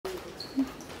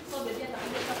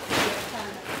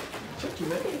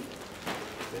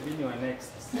you are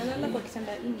next. Nalala kwa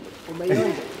kitanda hiki.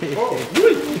 Umeona?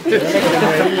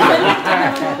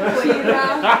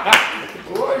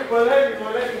 Poleni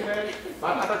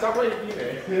man. Atachagua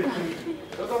ingine.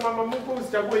 Sasa mama Mungu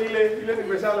usichague ile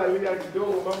nimeshalalia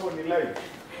kidogo mambo ni live.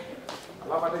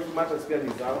 Alafu hata hii mattress pia ni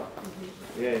sawa.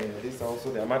 Yeah, these are also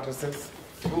their mattresses.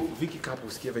 Viki kapu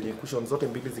usikie venye cushion zote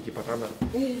mbili zikipatana.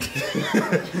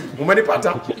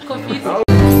 Umenipata?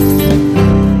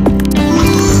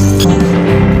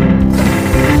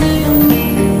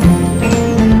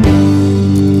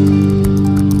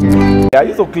 Yeah,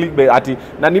 hizo clickbait ati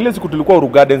na nile siku tulikuwa Uru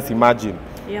Gardens imagine.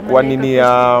 Kwa nini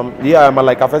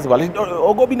Malaika Festival.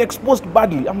 Obinna exposed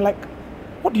badly. I'm like,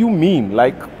 what do you mean?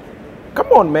 Like, come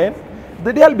on man.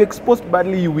 The day I'll be exposed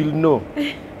badly you will know.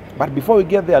 But before we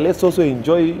get there, let's also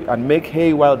enjoy and make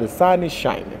hay while the sun is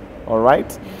shining. All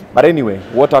right? But anyway,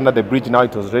 water under the bridge now,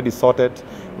 it was already sorted.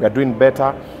 We are doing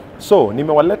better. So,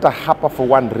 nimewaleta hapa for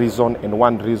one reason and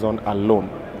one reason alone.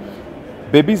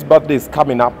 Baby's birthday is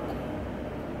coming up.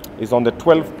 It's on the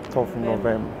 12th of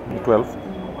November. 12th?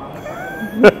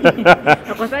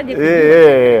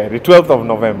 yeah, the 12th of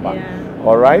November. Yeah.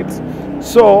 All right?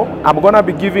 So, I'm going to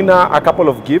be giving her a couple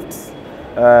of gifts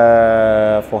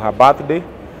for her birthday.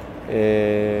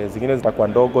 Zingine zitakuwa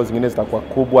ndogo, zingine zitakuwa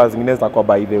kubwa, zingine zitakuwa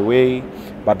by the way,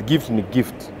 but gift ni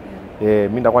gift.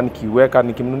 Mimi ndakuwa nikiweka,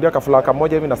 nikimnunulia kafulaka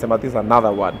moja hivi nasema this is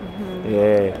another one.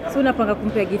 So unapanga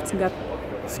kumpea gift ngapi?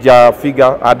 Sija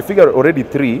figure, I'd figure already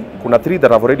 3. Kuna 3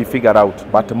 that I've already figured out,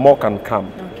 but more can come.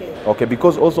 Okay,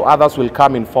 because also others will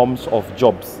come in forms of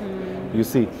jobs. You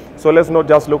see. So let's not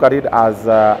just look at it as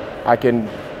I can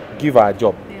give her a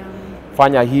job.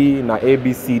 Fanya hii na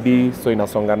ABCD so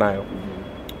inasonga nayo.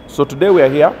 So today we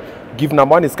are here. Gift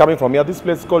number 1 is coming from here. This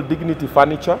place is called Dignity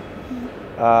Furniture.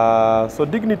 So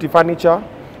Dignity Furniture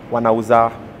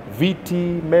wanauza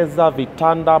viti, meza,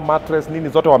 vitanda, mattress, nini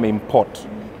zote wameimport.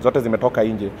 Zote zimetoka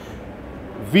nje.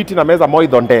 Viti na meza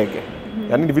moidho ndege.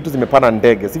 Yaani ni vitu zimepana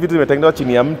ndege. Si vitu zimetengenezwa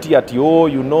chini ya mti ati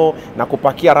you know na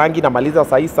kupakia rangi na maliza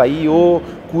sahi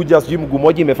kuja sijui mguu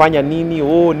moja imefanya nini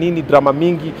nini drama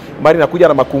mingi mari nakuja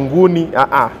na makunguni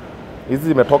hizi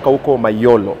zimetoka huko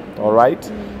Mayolo. All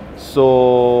right?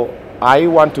 So I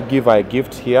want to give her a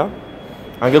gift here.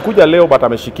 Angekuja leo but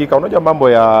ameshikika. Unajua mambo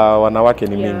ya wanawake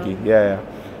ni mingi. Yeah.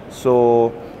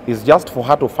 So it's just for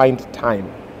her to find time.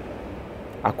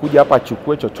 Akuja hapa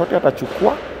achukue chochote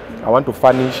atachukua. I want to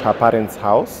furnish her parents'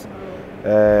 house.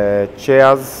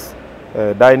 Chairs,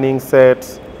 dining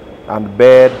set and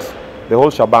bed, the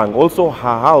whole shebang. Also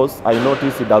her house, I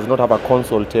noticed it does not have a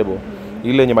console table.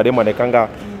 Ile yenye mademu anekanga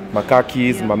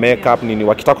makakis, makeup nini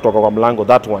wakitaka kutoka kwa mlango,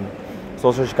 that one.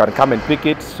 So she can come and pick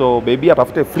it. So baby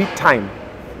atafute free time.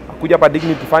 Akuja hapa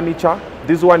Dignity Furniture.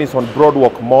 This one is on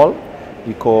Broadwalk Mall.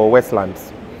 Iko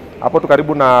Westlands. Hapo tu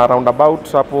karibu na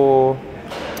roundabout hapo,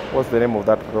 what's the name of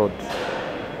that road?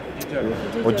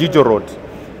 Ojijo Road.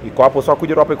 Iko hapo, so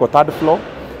akuja hapo iko 3rd floor.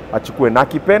 Achukue na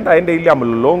akipenda aende ile ya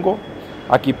Mlolongo,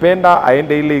 akipenda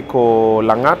aende ile iko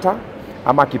Langata,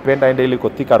 ama akipenda aende ile iko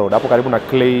Thika Road. Hapo karibu na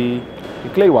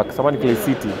Clay Works, ama ni Clay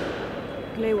City.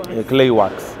 Clay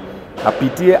Works.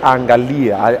 Apitie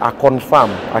aangalie, a confirm.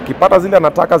 Akipata zile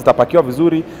anataka zitapakiwa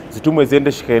vizuri, zitumwe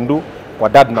ziende Shikendu kwa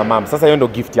dad na mom. Sasa hiyo ndio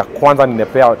gift ya kwanza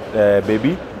ninepea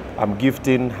baby. I'm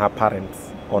gifting her parents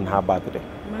on her birthday.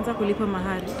 Umeanza kulipa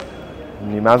mahari?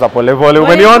 Nimeanza pole pole,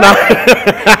 umeniona?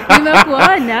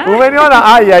 Nimekuona.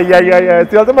 Umeniona?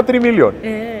 Siwasema 3 million.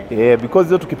 Because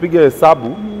hiyo tukipiga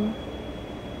hesabu.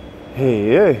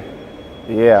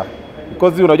 Yeah.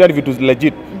 Because unajua ni vitu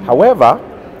legit. However,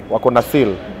 wako na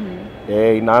sale.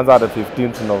 Inaanza the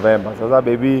 15th November. Sasa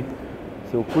baby,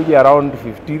 so ukuje around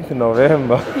 15th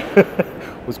November.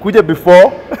 Usikuje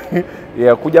before.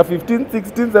 Kuja 15,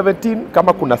 16, 17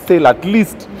 kama kuna sale at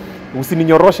least.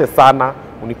 Usininyoroshe sana,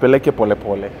 unipeleke pole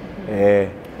pole.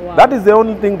 Wow. That is the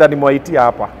only thing that nimewaitia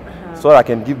hapa. So I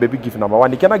can give baby gift number 1.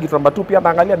 Nikiana gift number 2 pia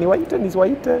naangalia niwaite,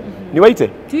 nisiwaite. Niwaite?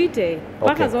 Tuite.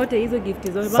 Paka zote hizo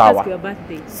gift zote mpaka siku ya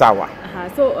birthday. Sawa.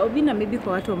 So Obinna, maybe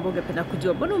kwa watu ambao ungependa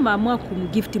kujua, mbona umeamua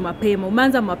kumgift mapema?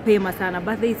 Umeanza mapema sana.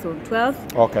 Birthday is on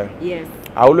 12th. Okay. Yes.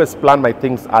 I always plan my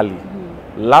things early.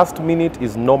 Last minute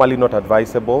is normally not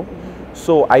advisable.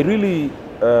 So I really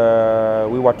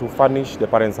we were to furnish the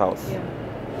parents' house.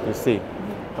 You see.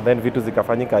 And then vitu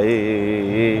zikafanyika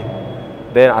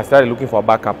Then I started looking for a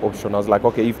backup option. I was like,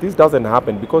 okay, if this doesn't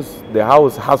happen, because the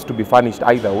house has to be furnished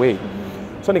either way.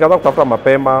 So nikaanza kutafuta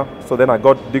mapema. So then I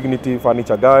got Dignity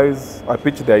Furniture guys. I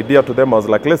pitched the idea to them. I was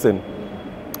like, listen,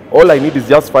 all I need is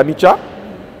just furniture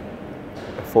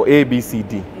for A, B, C,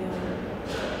 D.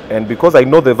 And because I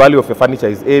know the value of a furniture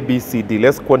is A, B, C, D,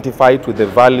 let's quantify it with the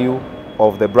value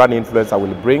of the brand influence I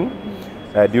will bring.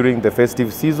 during the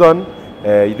festive season.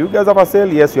 Do you guys have a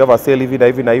sale? Yes, you have a sale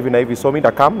hivi na hivi. So mimi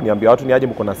nitakam niambia watu ni aje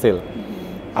mko na sale.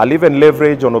 I'll even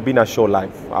leverage on Obinna Show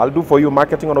Live. I'll do for you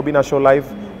marketing on Obinna Show Live.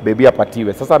 Bebi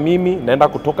apatiwe. Sasa mimi naenda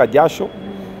kutoka jasho.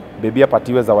 Bebi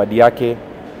apatiwe zawadi yake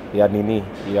ya nini?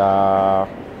 Ya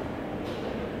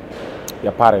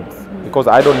parents. Because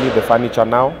I don't need the furniture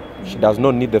now. She does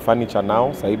not need the furniture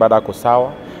now. Sasa bado ako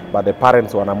sawa. But the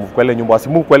parents wana move kwa ile nyumba.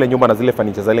 Wasimu kwa ile nyumba na zile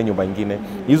furniture za ile nyumba nyingine.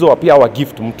 Hizo pia wa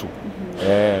gift mtu.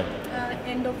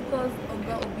 And of course,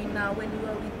 Obinna, when we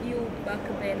were with you back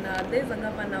then, there's a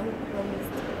governor who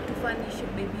promised to furnish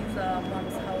Bebi's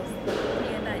mom's house.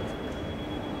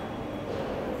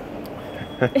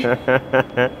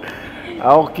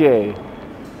 Okay.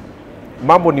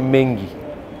 Mambo ni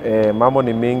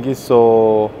mengi.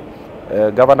 So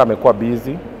governor amekuwa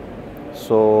busy.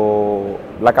 So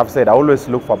like I've said, I always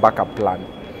look for backup plan.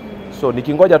 So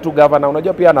nikingoja tu governor,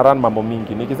 unajua pia ana run mambo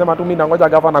mingi. Nikisema tu mimi nangoja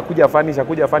governor kuja furnish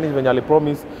venye ali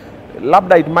promise,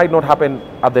 labda it might not happen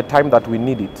at the time that we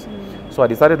need it. So I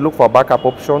decided to look for a backup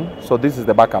option. So this is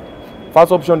the backup.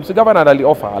 First option, si governor ali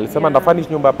offer. Alisema nda furnish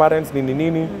nyumba ya parents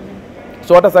nini.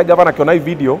 So hata sasa governor akiona hii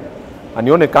video,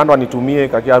 anione kando anitumie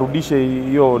kakiarudishe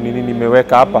hiyo nini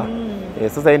nimeweka hapa.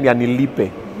 Sasa yeye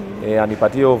anilipe.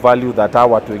 Anipatie hiyo value that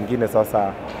watu wengine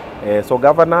sasa. So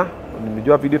governor,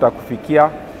 nimejua video itakufikia.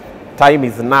 Time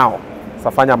is now.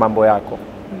 Safanya mambo yako.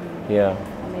 Yeah.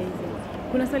 Amazing.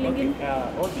 Kuna swali lingine?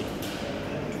 Obi,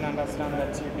 tuna understand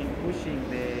that you've been pushing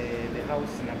the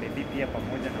house na Bebi pia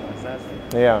pamoja na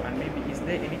wazazi. Yeah. And maybe is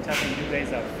there any challenge you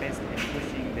guys have faced in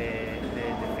pushing the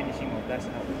finishing of that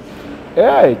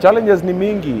house? Challenges ni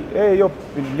mingi. Hiyo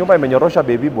nyumba imenyorosha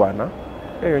Bebi bwana.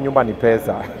 Hiyo nyumba ni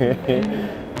pesa.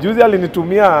 Juzi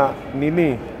alinitumia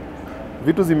nini?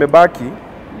 Vitu zimebaki.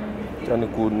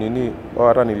 Nini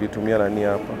hata nilitumia nani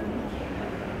hapa.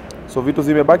 So vitu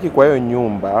zimebaki kwa hiyo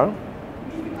nyumba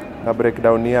na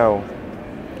breakdown yao.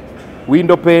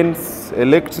 Window panes,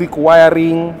 electric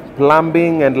wiring,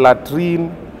 plumbing and latrine,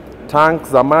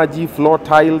 tanks za maji, floor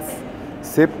tiles,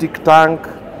 septic tank,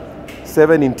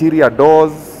 7 interior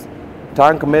doors,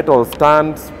 tank metal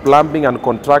stands, plumbing and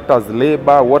contractors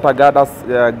labor, water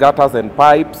gutters and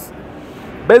pipes.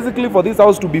 Basically for this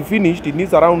house to be finished it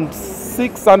needs around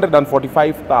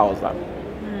 645,000.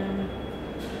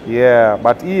 Yeah,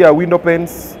 but hii window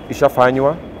panes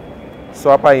ishafanywa. So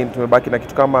hapa tumebaki na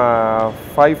kitu kama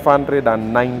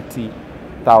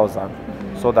 590,000.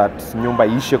 So that nyumba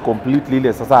iishe completely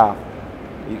ile sasa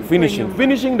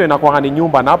finishing ndio inakuwa ni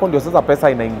nyumba na hapo ndio sasa pesa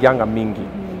inaingianga mingi.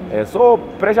 So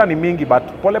pressure ni mingi but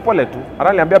pole tu.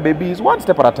 Ananiambia Bebi is one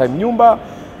step at a time. Nyumba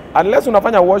unless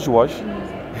unafanya wash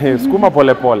sukuma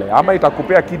pole ama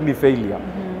itakupea kidney failure.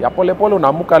 Ya pole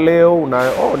unaamuka leo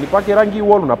nipake rangi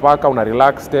wall unapaka una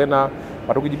relax tena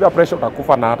but ukijipia pressure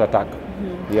utakufa na heart attack.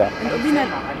 Yeah. Obinna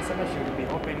alisema she will be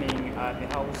opening the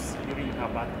house during her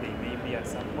birthday maybe at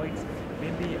some point.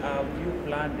 Maybe you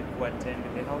planned to attend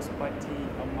the house party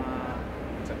ama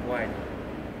itakuwaje?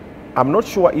 I'm not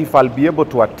sure if I'll be able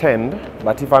to attend,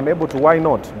 but if I'm able to, why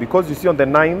not? Because you see on the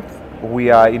 9th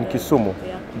we are in Kisumu,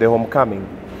 the homecoming.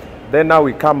 Then now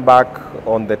we come back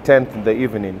on the 10th in the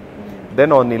evening.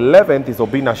 Then on 11th is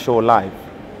Obinna Show Live,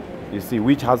 you see,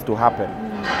 which has to happen,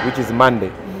 which is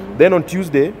Monday. Then on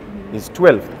Tuesday is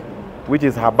 12th, which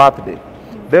is her birthday.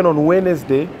 Then on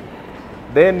Wednesday,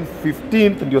 then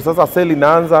 15th ndio sasa sale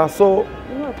inaanza. So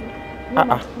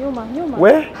Nyuma.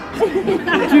 Where?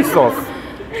 Jesus.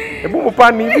 Ebu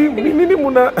mpani hivi nini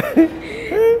muna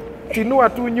tinua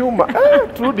tu nyuma.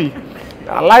 Trudy.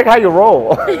 I like how you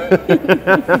roll.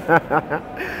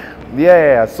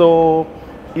 Yeah, so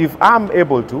if I'm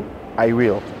able to, I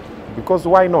will. Because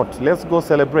why not? Let's go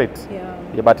celebrate.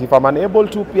 Yeah, but if I'm unable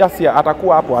to, pia si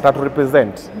atakuwa hapo,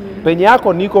 ataturepresent. Penye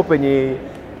yako niko penye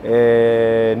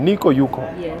niko yuko.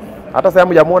 Yes. Hata sasa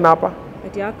mjamuona hapa?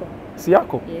 Eti yako? Si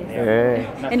yako? Yes.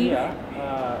 Na pia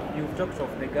you've talked of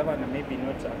the governor maybe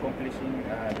not accomplishing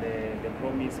the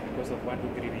promise because of 1, 2,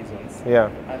 3 reasons. Yeah.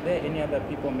 Are there any other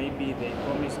people maybe they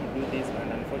promised to do this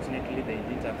and unfortunately they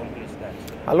didn't accomplish that?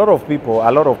 A lot of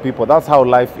people. That's how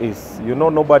life is. You know,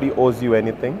 nobody owes you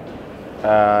anything.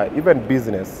 Even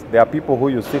business. There are people who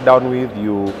you sit down with,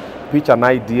 you pitch an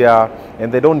idea,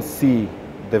 and they don't see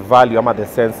the value or the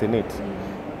sense in it.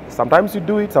 Sometimes you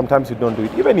do it, sometimes you don't do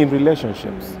it. Even in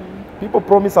relationships. People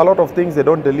promise a lot of things, they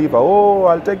don't deliver. Oh,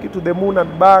 I'll take you to the moon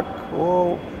and back.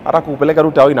 Oh, hata kupeleka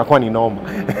ruta au inakuwa ni noma.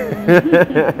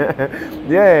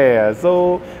 Yeah,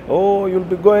 so, oh, you'll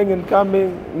be going and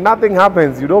coming. Nothing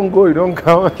happens. You don't go, you don't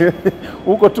come.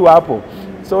 Uko tu hapo.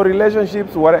 So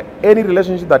relationships, any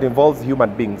relationship that involves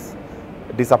human beings,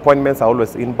 disappointments are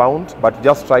always inbound, but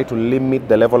just try to limit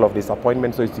the level of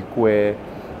disappointment so it's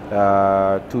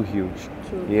too huge.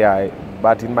 True. Yeah,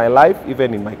 but in my life,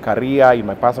 even in my career, in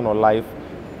my personal life,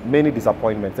 many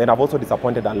disappointments, and I've also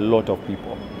disappointed a lot of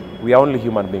people. We are only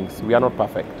human beings. We are not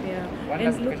perfect. Yeah. One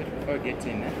last question before we get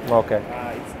in. Okay.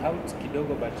 It's out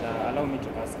kidogo, but allow me to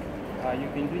ask.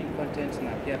 You've been doing content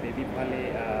na pia Bebi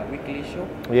pale weekly show.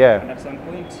 Yeah. And at some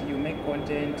point you make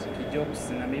content,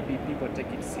 jokes, and maybe people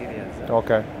take it serious.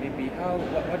 Okay. Maybe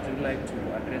what do you like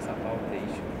to address about the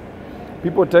issue?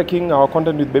 People taking our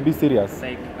content with Bebi serious.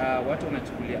 Like watu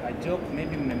wanachukulia a joke,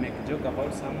 maybe make a joke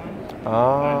about someone,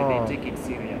 Ah. and they take it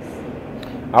serious.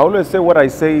 I always say what I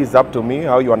say is up to me.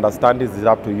 How you understand it is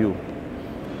up to you.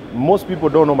 Most people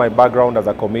don't know my background as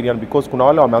a comedian because kuna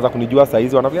wale wameanza kunijua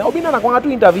saizi wanafikiria Obinna anakuanga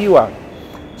tu interviewer.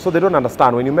 So they don't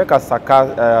understand. When you make a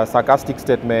sarcastic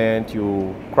statement,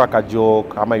 you crack a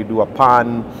joke, ama you do a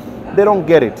pun, they don't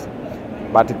get it.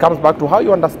 But it comes back to how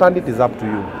you understand it is up to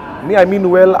you. Me, I mean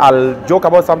well, I'll joke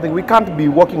about something. We can't be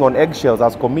walking on eggshells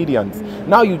as comedians.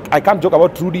 Now I can't joke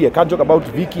about Trudy, I can't joke about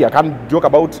Vicky, I can't joke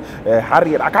about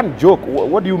Harriet, I can't joke.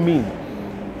 What do you mean?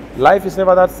 Life is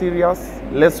never that serious.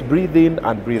 Let's breathe in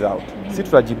and breathe out. Sit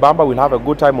to Jibamba, we'll have a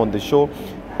good time on the show.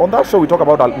 On that show, we talk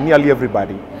about nearly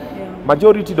everybody. Yeah.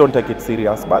 Majority don't take it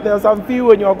serious, but there are some few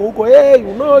when you go, hey,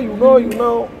 you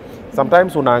know.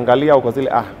 Sometimes unaangalia uko zile,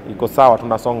 iko sawa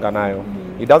tunasonga nayo.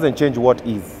 It doesn't change what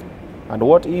is. And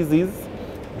what is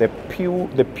the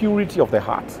purity of the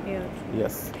heart. Yeah.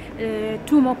 Yes.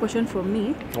 Two more questions from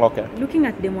me. Okay. Looking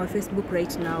at them on Facebook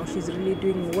right now, she's really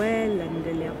doing well and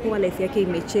her life yake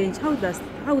may change. How does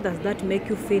that make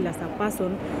you feel as a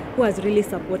person who has really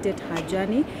supported her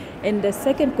journey? And the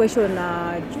second question,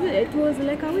 it was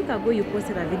like a week ago you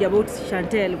posted a video about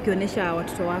Chantel ukionesha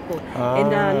watoto wako.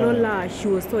 And Lola, she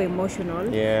was so emotional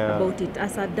about it.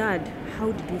 As a dad,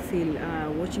 how did you feel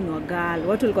watching your girl?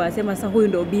 Watu walikuwa wanasema sasa huyu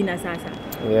ndo Obinna sasa.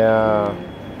 Yeah.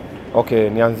 Okay,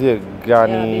 nianzie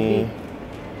gani? Yeah,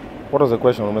 what was the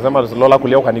question? Umesema Lola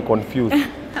kulia ukani confused.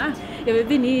 Yeah,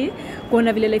 Bebi ni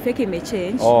kuona vile life yake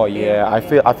imechange. Oh yeah,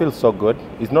 I feel so good.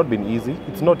 It's not been easy.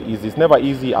 It's not easy. It's never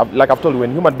easy. Like I've told you,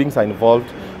 when human beings are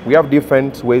involved, we have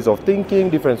different ways of thinking,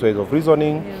 different ways of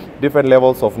reasoning, different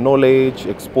levels of knowledge,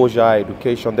 exposure,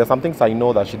 education. There's some things I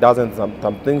know that she doesn't,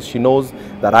 some things she knows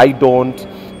that I don't.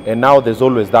 And now there's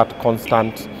always that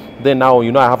constant. Then now,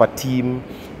 you know, I have a team.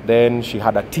 Then she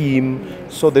had a team.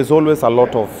 So there's always a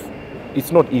lot of,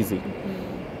 it's not easy.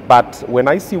 But when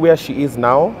I see where she is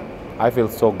now, I feel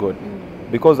so good.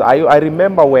 Because I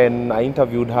remember when I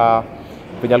interviewed her,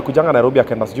 when alikujanga Nairobi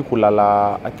akaenda sijui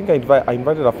kulala, I think I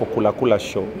invited her for Kula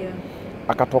show. Yeah.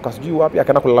 Akatoka sijui wapi,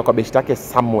 akaenda kulala kwa beshte yake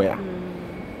somewhere.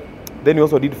 Then he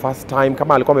also did first time,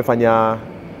 kama alikuwa amefanya,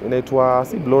 inaitwa,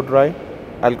 si blow dry?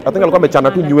 I think alikuwa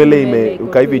amechana tu nywele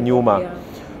imeuka hivi nyuma. Yeah.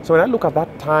 So when I look at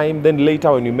that time, then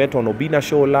later when we met on Obinna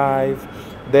show live,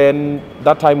 then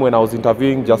that time when I was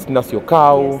interviewing Justina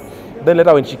Siokau, then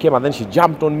later when she came and then she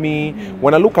jumped on me.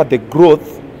 When I look at the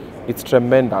growth, it's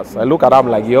tremendous. I look at her, I'm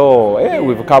like, yo, hey,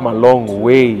 we've come a long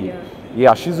way.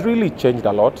 Yeah, she's really changed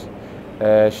a lot.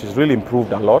 She's really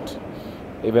improved a lot.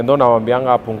 Even though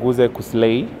nawambianga apunguze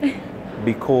kuslay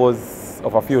because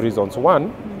of a few reasons.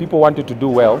 One, people wanted to do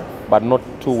well, but not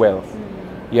too well.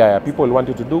 Yeah, people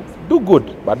wanted to do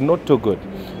good, but not too good.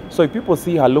 So if people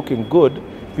see her looking good,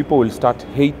 people will start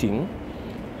hating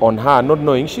on her, not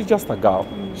knowing she's just a girl.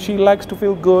 She likes to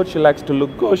feel good, she likes to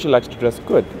look good, she likes to dress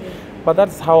good. But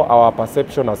that's how our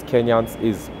perception as Kenyans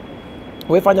is.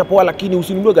 Wefanya poa lakini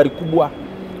usinunue gari kubwa.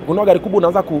 Ununua gari kubwa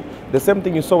unaanza the same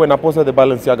thing you saw when I posted the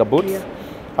Balenciaga boots. Yeah.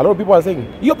 A lot of people are saying,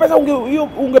 "Hiyo pesa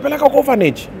ungepeleka kwa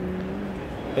orphanage."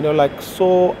 And you're like,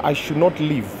 so I should not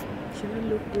leave. Shouldn't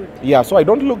look good. Yeah, so I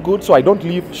don't look good, so I don't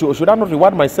leave. Should I not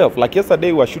reward myself? Like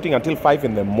yesterday we were shooting until 5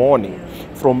 in the morning,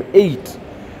 from 8.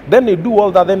 Then you do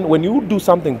all that, then when you do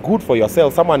something good for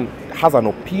yourself, someone has an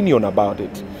opinion about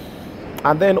it.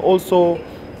 And then also,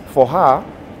 for her,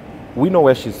 we know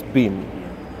where she's been.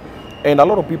 And a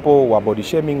lot of people were body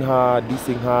shaming her,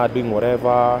 dissing her, doing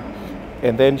whatever.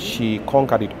 And then she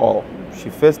conquered it all. She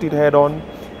faced it head on.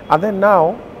 And then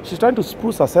now, she's trying to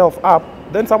spruce herself up.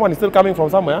 Then someone is still coming from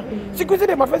somewhere. Siku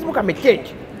hizi my Facebook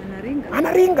amechange.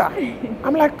 Anaringa.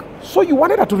 I'm like, so you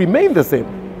wanted her to remain the same?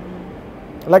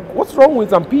 Like, what's wrong with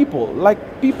some people? Like,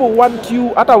 people want you,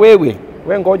 hata wewe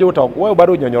ngoja wewe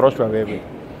bado unyonyoroshwa wewe.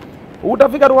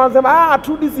 Utafika tu wanasema,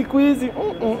 Trudy siku hizi.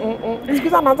 Siku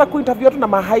hizi anaanza kuinterview watu na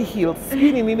ma high heels.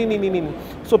 Nini.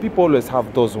 So people always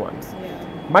have those ones.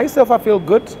 Myself, I feel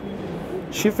good.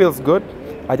 She feels good.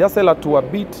 I just tell her to a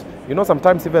bit. You know,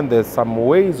 sometimes even there's some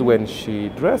ways when she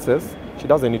dresses, she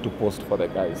doesn't need to post for the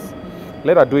guys.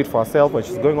 Let her do it for herself. When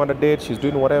she's going on a date, she's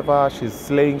doing whatever, she's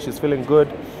slaying, she's feeling good.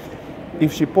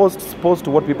 If she post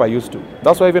to what people are used to.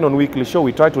 That's why even on weekly show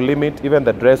we try to limit. Even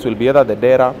the dress will be either the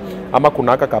dera ama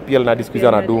kunaka kapiel na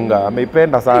diskuiza na dunga.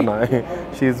 Ameipenda sana.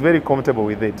 She is very comfortable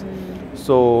with it.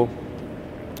 So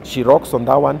she rocks on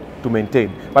that one to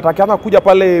maintain. But akianza kuja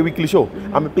pale weekly show,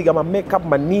 amepiga ma makeup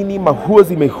manini, mahuo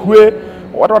zimehue.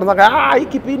 Watu wanasema hii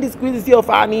kipindi siku hizi sio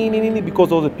funny nini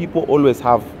because all the people always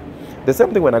have. The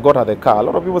same thing when I got her the car. A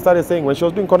lot of people started saying when she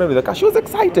was doing content with the car, she was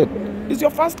excited. It's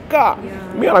your first car.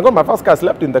 Yeah. Me, when I got my first car, I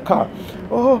slept in the car.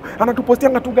 Oh,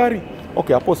 anatupostianga tu gari.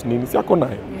 Okay, I post nini, si ako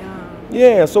nayo.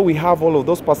 Yeah, so we have all of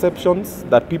those perceptions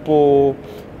that people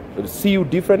see you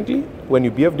differently when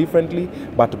you behave differently,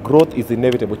 but growth is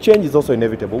inevitable. Change is also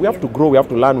inevitable. We have to grow, we have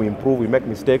to learn, we improve, we make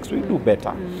mistakes, we do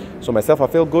better. So myself, I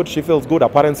feel good, she feels good, our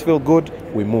parents feel good,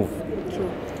 we move. True.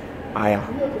 Aya,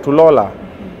 to Lola.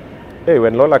 Hey,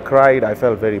 when Lola cried, I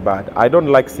felt very bad. I don't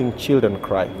like seeing children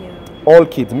cry. Yeah. All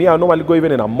kids. Me, I normally go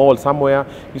even in a mall somewhere.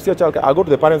 You see a child, I go to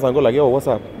the parents and go like, yo, what's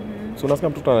up? So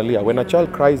when a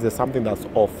child cries, there's something that's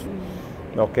off.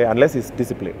 Okay, unless it's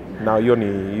discipline. Now you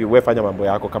wefanya mambo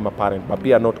yako kama parent, but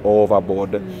we are not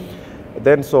overboard.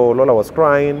 Then so Lola was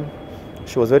crying.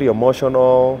 She was very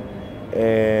emotional,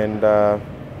 and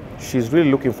she's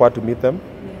really looking forward to meet them.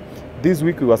 This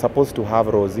week we were supposed to have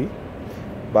Rosie,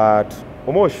 but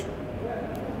Omosh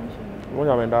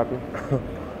ameenda wapi?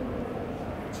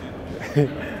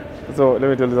 So let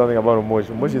me tell you something about Omosh.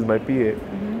 Omosh is my PA,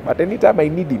 but anytime I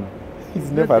need him, he's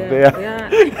never there.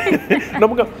 Yeah. No,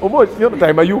 Omosh, the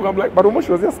time I'm like, but Omosh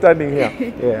was just standing here.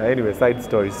 Yeah, anyway, side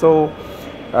story. So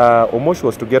Omosh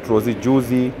was to get Rosie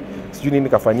juicy. Sijui nini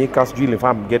kafanyika, sijui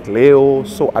nilifaa get leo.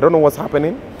 So I don't know what's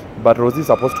happening, but Rosie is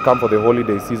supposed to come for the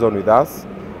holiday season with us.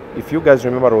 If you guys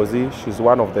remember Rosie, she's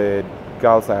one of the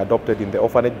girls I adopted in the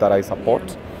orphanage that I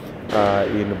support.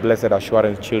 In Blessed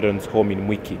Assurance Children's Home in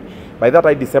Mwiki. By that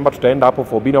time December tutaenda hapo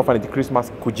for Obinna Orphanage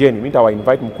Christmas. Kujeni, mimi nitawa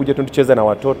invite mkuje tucheze na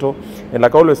watoto. And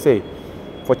like I always say,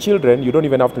 for children you don't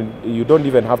even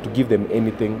have to give them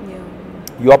anything. Yeah.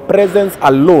 Your presence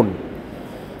alone.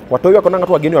 Watu wako nanga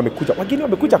tu wageni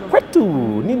wamekuja kwetu.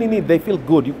 Nini they feel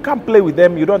good. You can't play with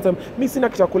them. You don't say mimi sina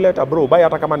kichakuleta bro. Buy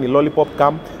hata kama ni lollipop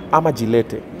come ama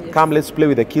jilete. Yes. Come, let's play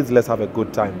with the kids, let's have a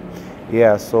good time.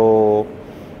 Yeah, so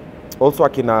also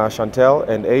akina Chantel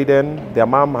and Aiden, their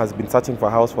mom has been searching for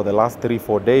a house for the last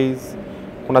 3-4 days.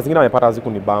 Kuna zingine wamepata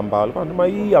ziku ni bamba.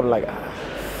 I'm like,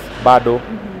 bado.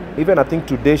 Even I think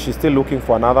today she's still looking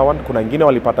for another one. Kuna ingine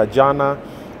walipata jana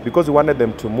because we wanted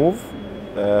them to move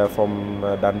from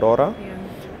Dandora.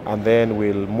 Yeah. And then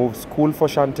we'll move school for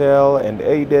Chantel and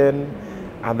Aiden.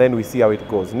 And then we see how it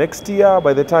goes. Next year,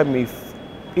 by the time if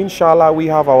inshallah we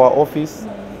have our office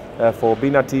for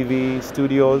Obinna TV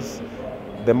studios,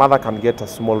 the mother can get a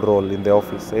small role in the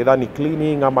office. Either ni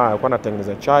cleaning, ama kwa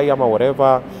natengeneza chai, ama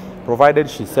whatever, provided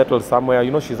she settles somewhere. You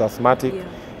know, she's asthmatic. Yeah.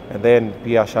 And then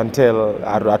pia Chantel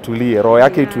atulie, roho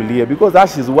yake itulie, because that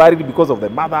she's worried because of the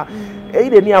mother.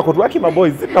 Aiden ni ako tuwaki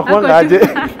maboys, nakuanga aje.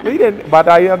 Aiden, but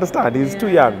I understand, he's too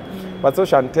young. But so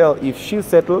Chantel, if she's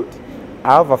settled,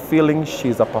 I have a feeling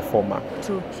she's a performer.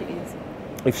 True, she is.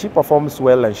 If she performs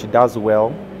well and she does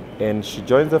well, and she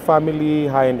joins the family,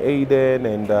 her and Aiden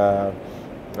and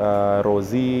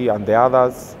Rosie and the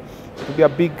others, it will be a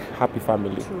big happy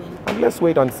family. True. And let's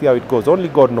wait and see how it goes. Only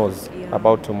God knows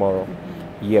about tomorrow.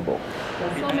 Yebo.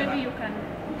 So maybe you can.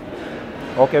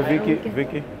 Okay,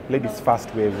 Vicky, ladies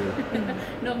first, baby.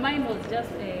 No, mine was just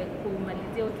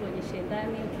kumalizia utuonyeshe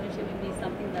ndani, utuonyeshe maybe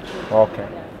something that okay.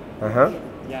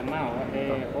 Yeah, now,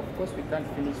 of course, we can't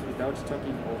finish without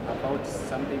talking about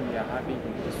something we are having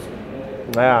in this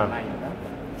online.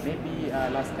 Maybe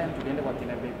last time tulienda kwa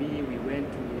kina Bebi, we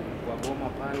went to Boma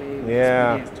pale.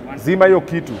 Yeah. Zima hiyo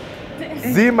kitu.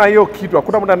 Zima hiyo kitu.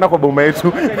 Hakuna mtu anataka kwa boma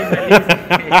yetu.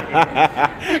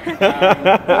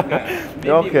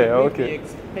 Okay.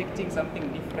 Expecting something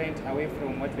different away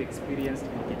from what we experienced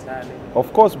in Kitale.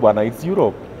 Of course, bwana, it's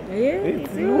Europe. Yeah,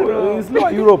 it's Europe. It's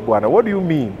not Europe, bwana. What do you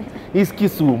mean? It's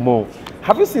Kisumu.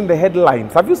 Have you seen the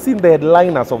headlines? Have you seen the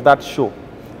headliners of that show?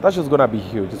 That show's gonna be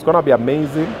huge. It's gonna be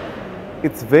amazing.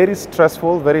 It's very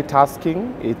stressful, very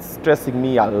tasking. It's stressing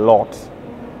me a lot.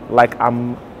 Like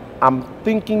I'm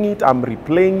thinking it, I'm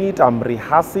replaying it, I'm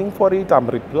rehearsing for it, I'm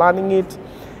replanning it.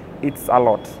 It's a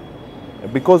lot.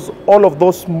 Because all of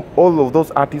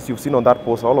those artists you've seen on that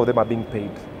poster, all of them are being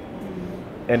paid.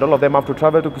 And all of them have to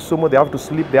travel to Kisumu, they have to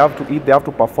sleep, they have to eat, they have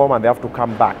to perform, and they have to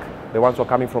come back. The ones who are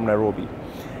coming from Nairobi.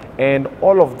 And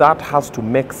all of that has to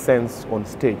make sense on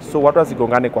stage. So what was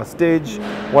igongane kwa stage,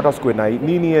 what was going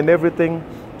nini and everything.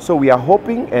 So we are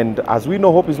hoping, and as we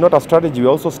know, hope is not a strategy, we're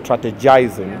also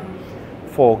strategizing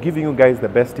for giving you guys the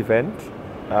best event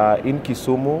in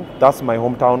Kisumu. That's my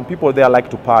hometown. People there like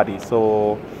to party.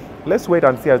 So let's wait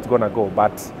and see how it's gonna go.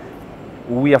 But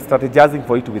we are strategizing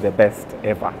for it to be the best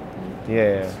ever.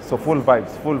 Yeah. So full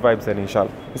vibes and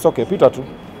inshallah. It's okay. Peter too.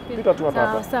 Peter too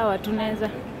hapa. Sawa, tunaweza.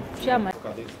 Shama. Look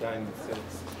at this guy in the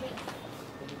sense.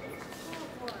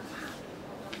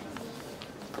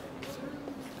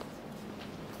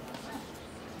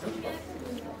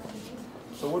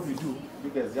 So what we do, you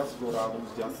guys just go around,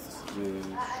 just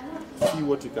see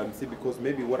what you can see, because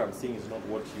maybe what I'm seeing is not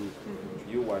what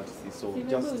you want to see. So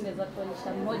just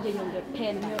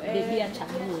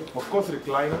of course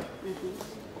recliner.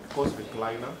 Of course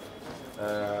recliner.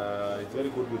 It's very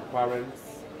good with parents.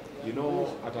 You know,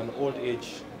 at an old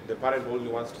age, the parent only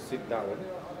wants to sit down.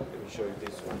 Let me show you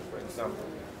this one, for example.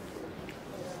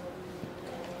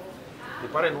 The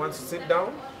parent wants to sit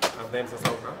down, and then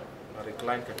sasa una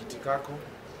recline kakiti kako,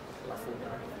 alafu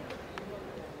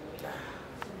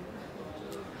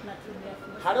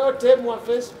hello temu wa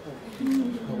Facebook.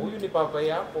 Huyu ni baba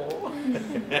yako.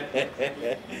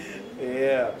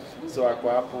 Yeah. So ako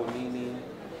hapo nini?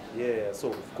 Yeah, so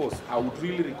of course I would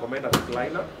really recommend a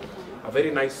recliner, a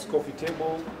very nice coffee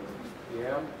table.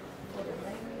 Yeah.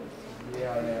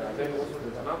 Yeah. Then also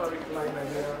there's another recliner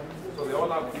here. So they all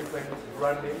have different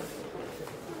branding.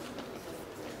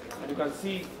 And you can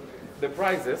see the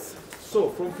prices. So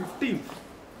from 15th,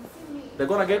 they're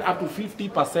gonna get up to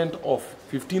 50% off.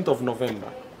 15th of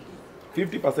November,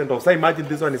 50% off. So imagine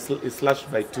this one is slashed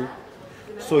by 2.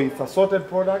 So it's assorted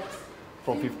products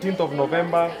from 15th of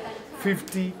November,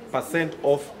 50%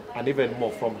 off and even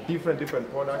more from different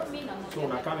products. So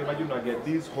when I come, imagine I get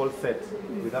this whole set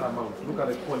with that amount. Look at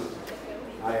the quality.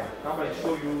 I come and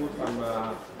show you some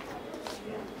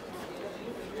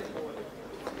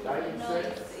dining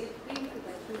sets.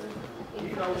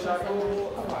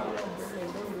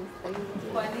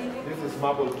 This is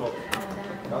marble top.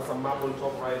 That's a marble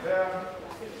top right there.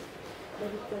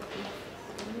 Look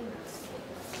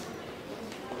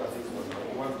at this one. I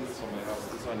want this for my house.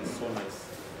 This one is so nice.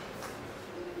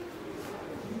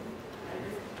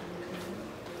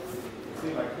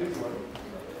 See, like this one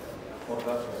or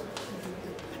that one.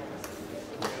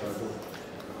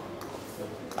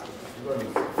 This one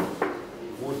is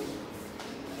wood.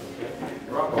 Okay.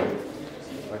 Rubber.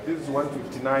 Like this is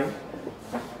 159.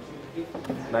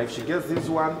 Now if she gets this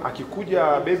one,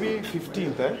 akikuja baby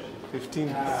 15th,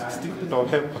 15th, 16th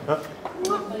November,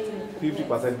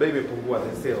 50% baby pungua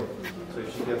the sale. So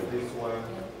if she gets this one,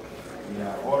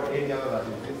 yeah, or any other that is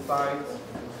this size.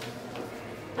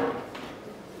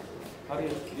 How do you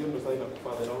decide up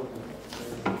further on?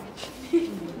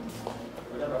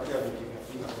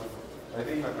 I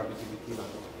think I can be Vicky.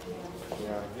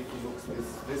 Yeah, Vicky looks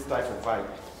this type of vibe.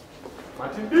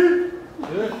 Martin B!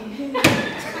 What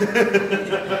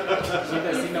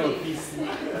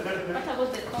about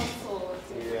the console?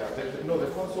 Yeah, the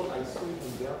console I saw it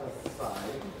on the other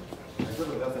side. I showed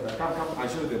you the other side. I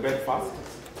showed you the bed first.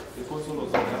 The console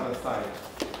was on the other side.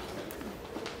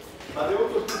 But they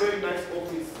also do very nice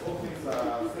office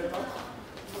setup.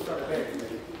 Look at the bed.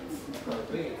 Look at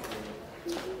the bed.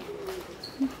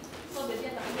 So the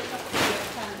data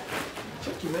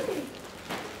Check you, man.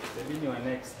 Bebi wa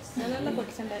next. Nalala kwa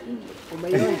kitanda nje.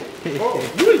 Umeona?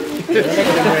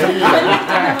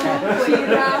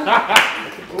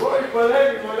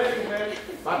 Poleni,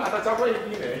 man. Atachagua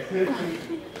ingine.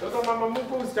 Sasa mama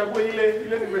Mungu usichague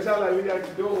ile nimeshalalia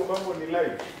kidogo, mambo ni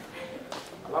live.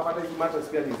 Alafu hata hii mattress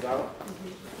pia ni zao.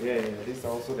 Yeah, these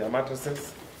are also their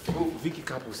mattresses. Vicky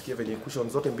Cup usikie venye cushion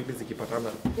zote mbili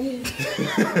zikipatana.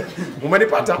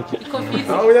 Umenipata?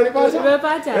 Au unanipata?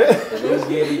 Umepata?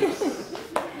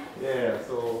 Yeah,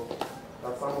 so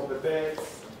that's some of the beds.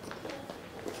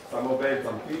 Some of beds,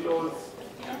 some pillows.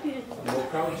 More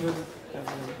couches.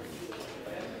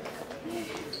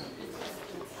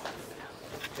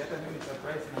 Get a new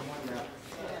surprise na mwana.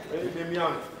 Wewe demi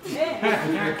yangu.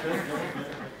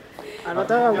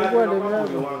 Anataka kukua demi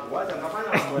yangu. Wacha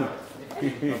nafanya mambo yangu.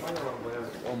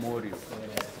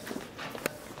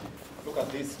 Look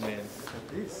at this, man. Look at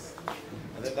this.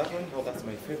 And then that one, oh, that's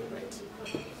my favorite.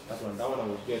 That one I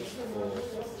would get for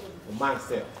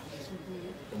myself,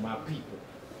 for my people.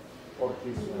 Or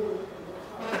this one.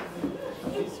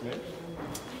 This, man.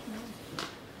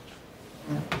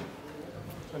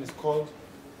 This one is called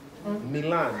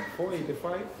Milan,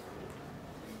 485.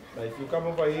 Now if you come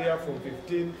over here from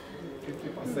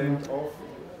 50% off.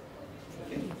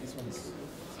 Okay, this one is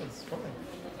fine.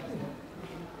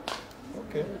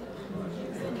 Okay.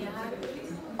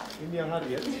 In your hand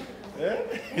yet? Yeah?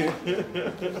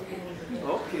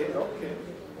 Okay.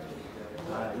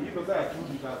 Hii ndo saa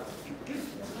chudi sasa.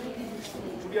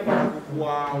 Chudi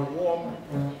anakuwa warm.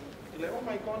 Ile oh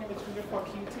my god nimetumia kwa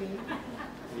kiti.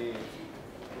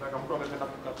 Kuna mtu amependa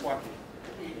kukaa kwake.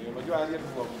 Unajua hali yetu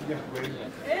kwa kuja kwenda.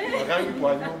 Wakangi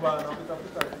kwa nyumba na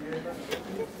kupita kienda.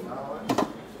 Sawa.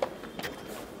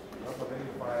 Hapo then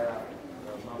fire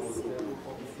marble table,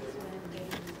 coffee table.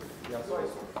 Yeah, so I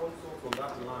saw also from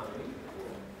that line.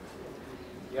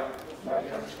 Yeah.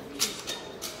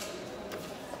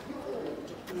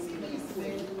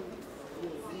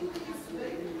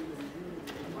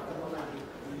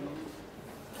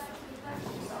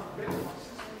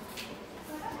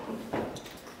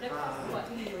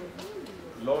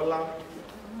 Lola,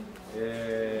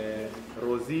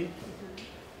 Rosie,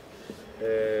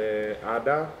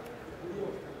 Ada,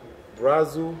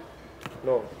 Brazu,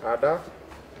 no, Ada,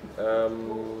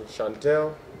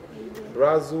 Chantel,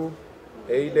 Brazu,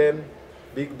 Aiden,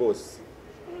 Big Boss.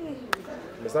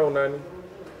 Mesa unani?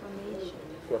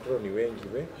 Watoto ni wengi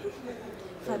we.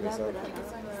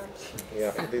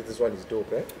 Yeah, this one is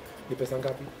dope eh. Ni pesa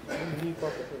ngapi? Ni kwa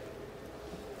hapo.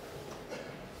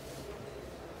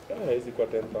 Hizi kwa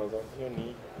 10,000. Hiyo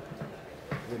ni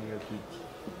hiyo kiki.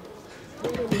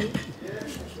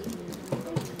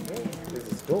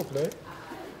 This is dope, man.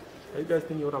 How you guys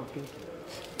think what I'm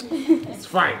thinking? It's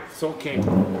fine. It's okay.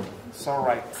 It's all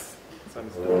right.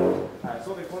 Alright,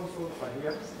 so the consoles are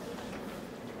here.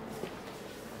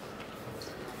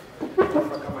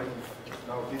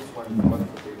 Now this one is the one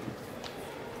for baby.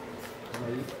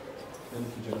 Then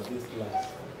feature this glass.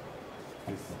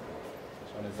 This.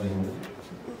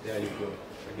 There you go.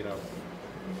 Check it out.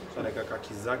 So anaweka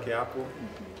kaki zake hapo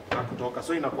na kutoka.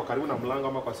 So inakuwa karibu na mlango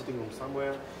ama kwa sitting room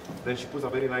somewhere. Then she puts a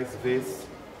very nice vase.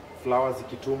 Flowers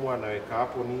ikitumwa anaweka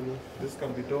hapo nini. This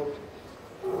can be dope.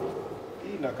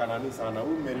 Hii inakaa nani sana.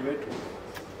 Huyu Mary wetu.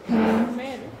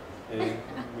 Mary.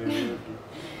 Mary wetu.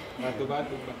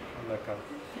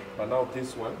 But now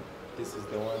this one, this is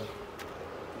the one.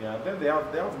 Yeah, then they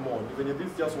have more. Even this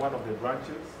is just one of the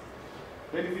branches.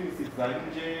 Then even if it's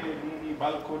nje, mini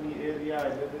balcony area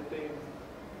and everything.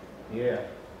 Yeah.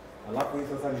 Alafu hii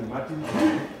sasa ni Martin.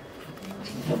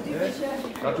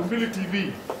 Natumbili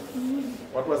TV.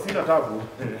 Watu wasina tabu.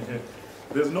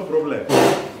 There's no problem.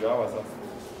 You have sasa.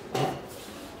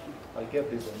 I'll get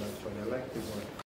this one actually. I like this one.